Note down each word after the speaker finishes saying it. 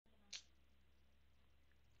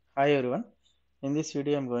Hi everyone. In this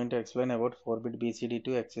video, I'm going to explain about 4-bit BCD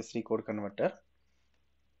to accessory code converter.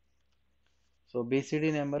 So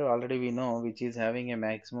BCD number already we know, which is having a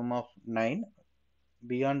maximum of 9.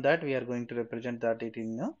 Beyond that, we are going to represent that it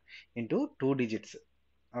into 2 digits.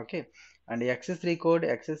 Okay. And the accessory code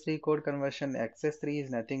conversion, accessory is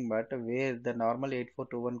nothing but where the normal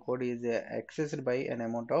 8421 code is accessed by an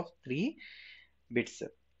amount of 3 bits.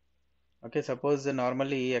 Okay, suppose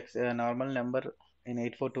normally normal number in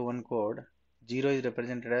 8421 code 0 is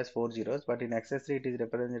represented as 4 zeros, but in accessory it is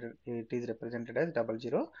represented as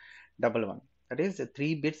 0011. That is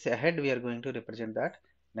 3 bits ahead we are going to represent that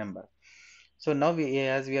number. So now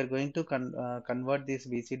as we are going to convert this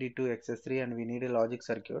BCD to accessory, and we need a logic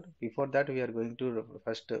circuit. Before that, we are going to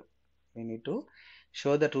first we need to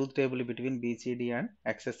show the truth table between BCD and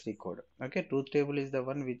accessory code. Okay, truth table is the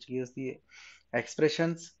one which gives the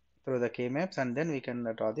expressions through the K-maps, and then we can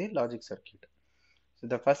draw the logic circuit. So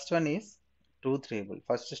the first one is truth table.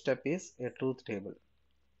 First step is a truth table.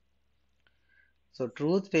 So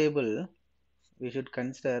truth table we should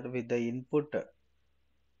consider with the input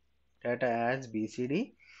data as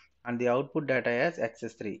BCD and the output data as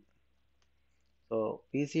accessory. So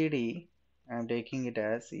BCD I am taking it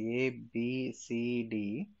as A, B, C,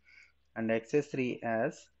 D, and accessory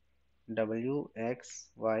as W, X,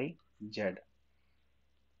 Y, Z.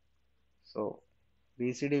 So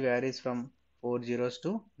BCD varies from 4 zeros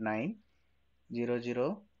to 9, 0,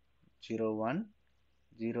 0, 0, 1,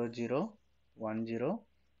 0, 0, 1, 0,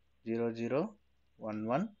 0, 0, 1,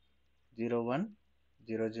 1, 0, 1,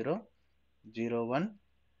 0, 0, 0, 1,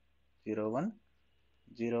 0, 1,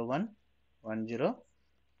 0, 1, 1, 0,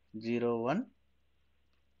 0, 1,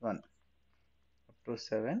 1 up to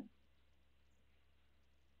 7.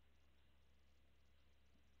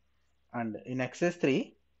 And in access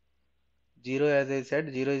 3, 0, as I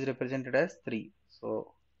said, 0 is represented as 3.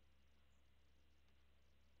 So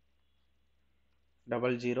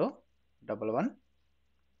 00, 11,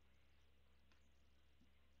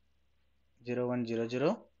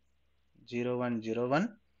 0100,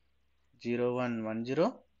 0101,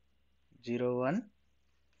 0110, 0111,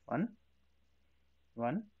 100,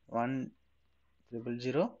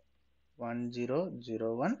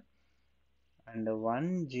 1001, and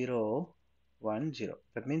 1010.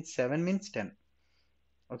 That means 7 means 10.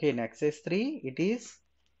 Okay, in access 3 it is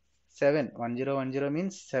 7. 1010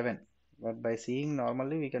 means 7. But by seeing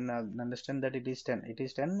normally we can understand that it is 10. It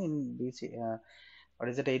is 10 in BC. What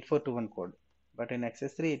is it? 8421 code. But in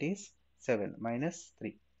access 3 it is 7 minus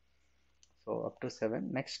 3. So up to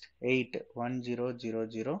 7. Next 8. 1000,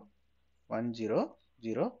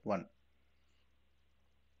 1001.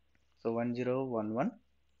 So 1011,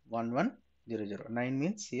 1100. 9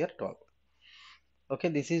 means here 12. Okay,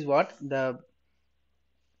 this is what the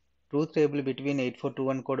truth table between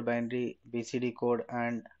 8421 code binary, BCD code,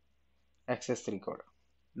 and access 3 code.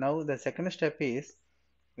 Now the second step is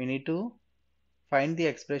we need to find the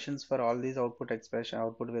expressions for all these output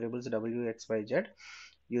variables W, X, Y, Z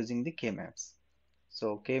using the K-maps.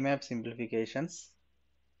 So K-map simplifications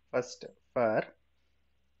first for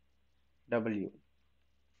W.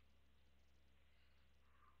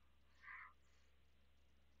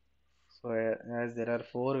 So as there are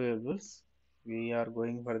 4 variables, we are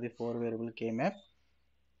going for the 4 variable K-map.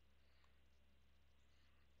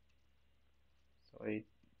 So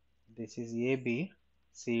this is A, B,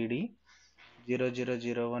 C, D,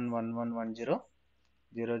 0001, 1110,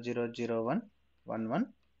 0001,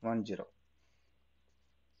 1110.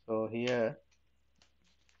 So here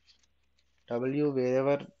W,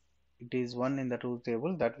 wherever it is 1 in the truth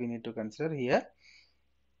table, that we need to consider here.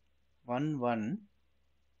 1, 1,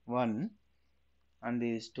 1, and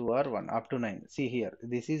these two are 1 up to 9. See here,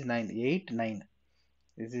 this is 9, 8, 9.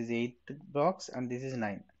 This is 8th box and this is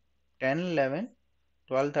 9. 10, 11,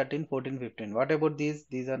 12, 13, 14, 15. What about these?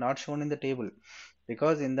 These are not shown in the table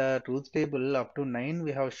because in the truth table up to 9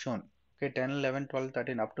 we have shown. Okay, 10, 11, 12,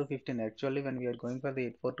 13 up to 15. Actually, when we are going for the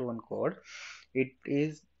 8421 code, it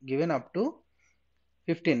is given up to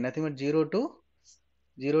 15. Nothing but 0 to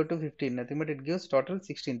 15. Nothing but it gives total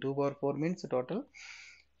 16. 2 power 4 means total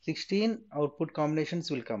 16 output combinations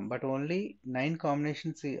will come, but only 9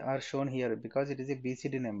 combinations are shown here because it is a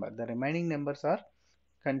BCD number. The remaining numbers are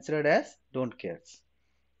considered as don't cares.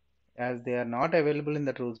 As they are not available in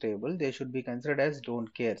the truth table, they should be considered as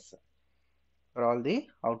don't cares for all the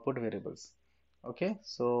output variables. Okay,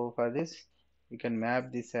 so for this we can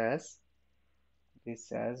map this as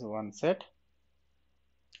one set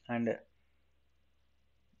and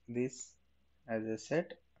this as a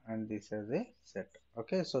set and this as a set.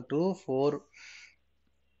 Okay, so 2 4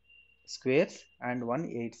 squares and 1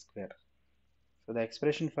 8 square. So the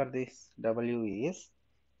expression for this W is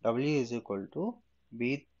equal to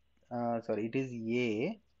B, it is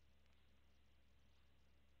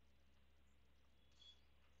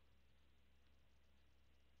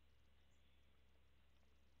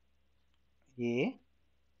A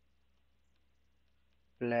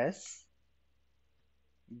plus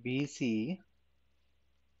BC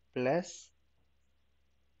plus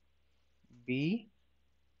B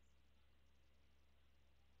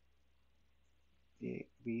A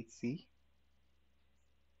B C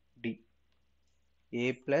D.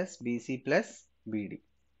 A plus BC plus BD.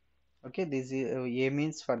 Okay, this is A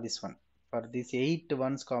means for this one. For this 8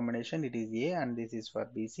 ones combination, it is A, and this is for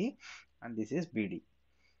BC, and this is BD.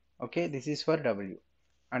 Okay, this is for W.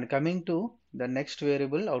 And coming to the next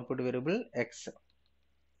variable, output variable X.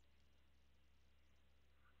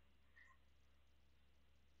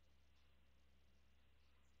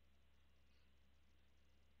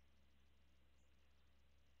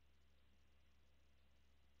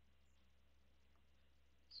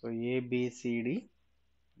 So A B C D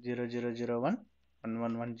 0001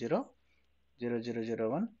 1110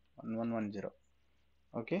 0001 1110.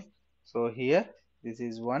 Okay, so here this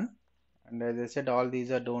is 1, and as I said, all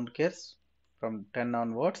these are don't cares from 10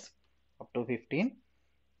 onwards up to 15,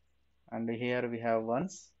 and here we have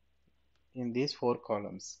ones in these 4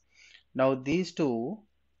 columns. Now these two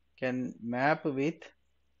can map with,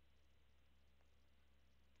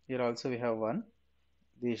 here also we have one,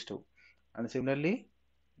 these two, and similarly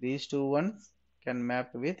these two ones can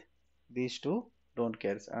map with these two don't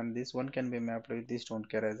cares, and this one can be mapped with this don't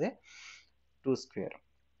care as a 2 square.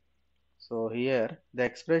 So here the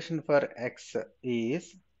expression for x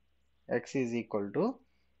is equal to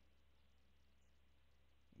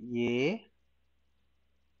a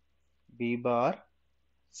b bar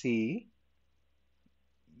c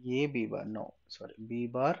a b bar, no sorry, b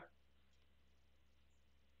bar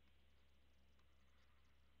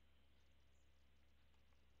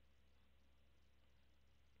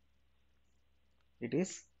it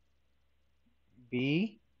is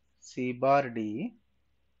b c bar d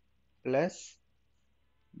plus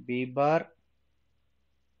b bar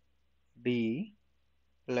d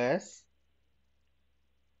plus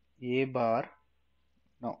a bar,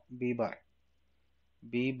 no, b bar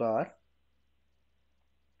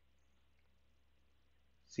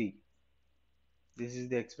c. This is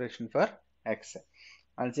the expression for x.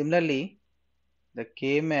 And similarly the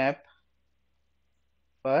k map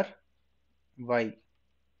for y,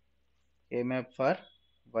 k map for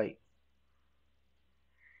y,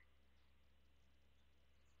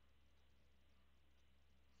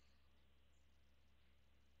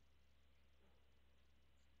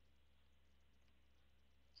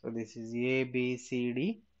 so this is a b c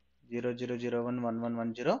d 0001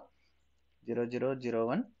 1110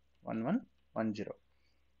 0001 1110.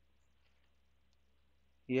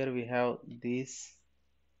 Here we have this,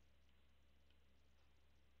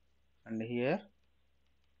 and here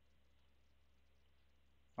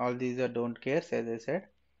all these are don't cares as I said.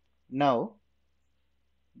 Now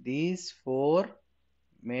these 4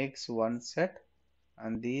 makes one set,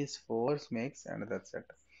 and these 4 makes another set.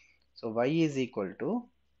 So y is equal to,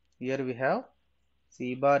 here we have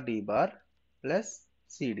c bar d bar plus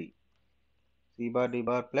cd, c bar d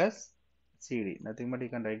bar plus cd, nothing but you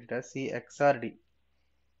can write it as c xr d,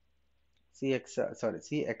 c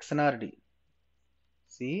xnr d,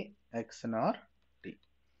 c xnr d.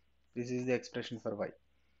 This is the expression for y.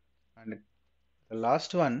 And the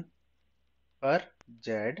last one for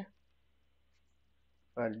z,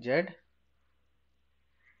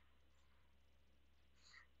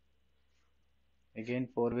 again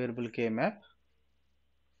 4 variable k map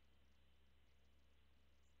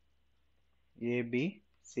a b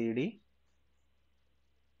c d.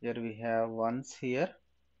 Here we have ones here,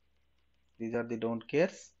 these are the don't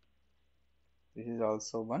cares, this is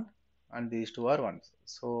also one, and these two are ones.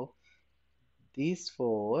 So these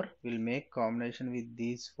 4 will make combination with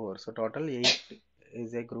these 4, so total 8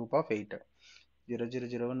 is a group of 8.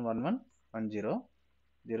 0001 1110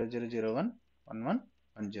 0001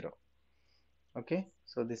 1110. Okay,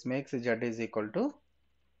 so this makes z is equal to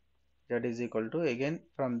again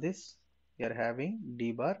from this we are having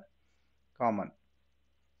d bar common,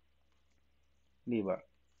 d bar.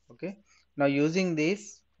 Okay, now using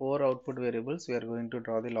these 4 output variables we are going to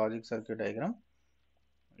draw the logic circuit diagram.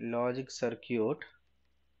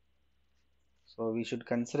 So we should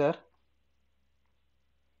consider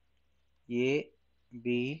a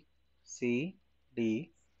b c d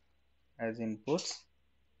as inputs,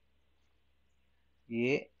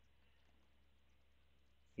 a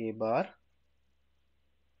bar,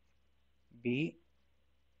 b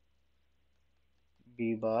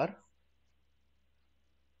B bar,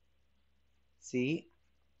 C,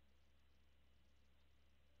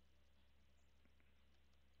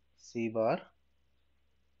 C bar,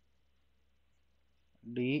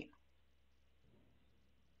 D,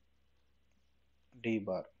 D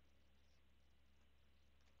bar.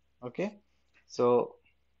 Okay, so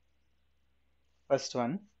first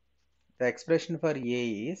one, the expression for A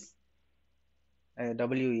is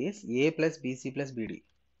W is A plus BC plus BD.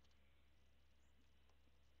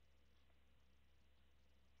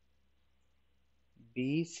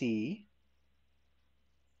 BC,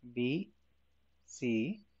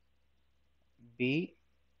 BC,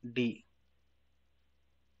 BD.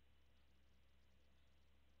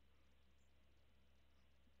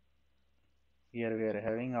 Here we are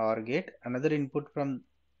having OR gate, another input from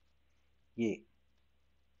A.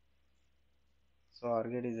 So OR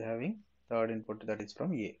gate is having third input, that is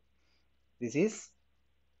from A. This is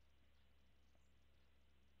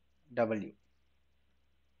W.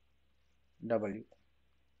 W.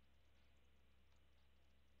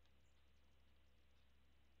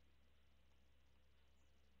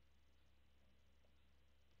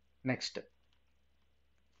 Next,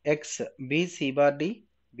 X, B, C bar D,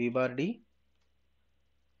 B bar D.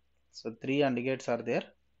 So three AND gates are there.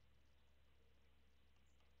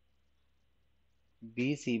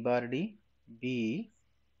 B, C bar D, B,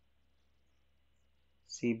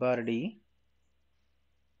 C bar D,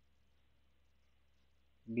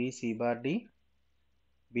 B, C bar D,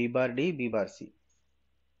 B bar D, B bar C.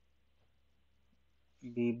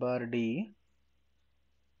 B bar D,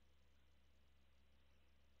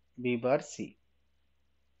 B bar C.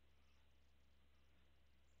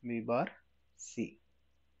 B bar C.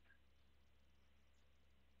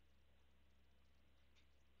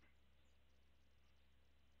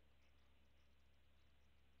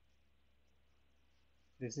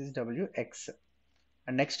 This is WX.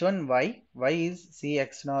 And next one Y. Y is C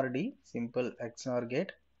XNOR D, simple XNOR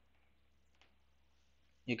gate.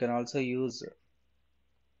 You can also use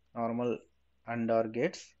normal AND OR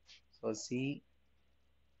gates. So C,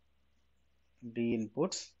 D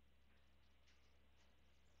inputs,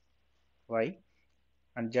 Y,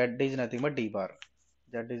 and Z is nothing but D bar.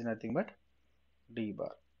 Z is nothing but D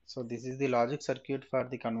bar. So this is the logic circuit for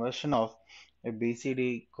the conversion of a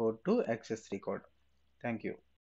BCD code to XS3 code. Thank you.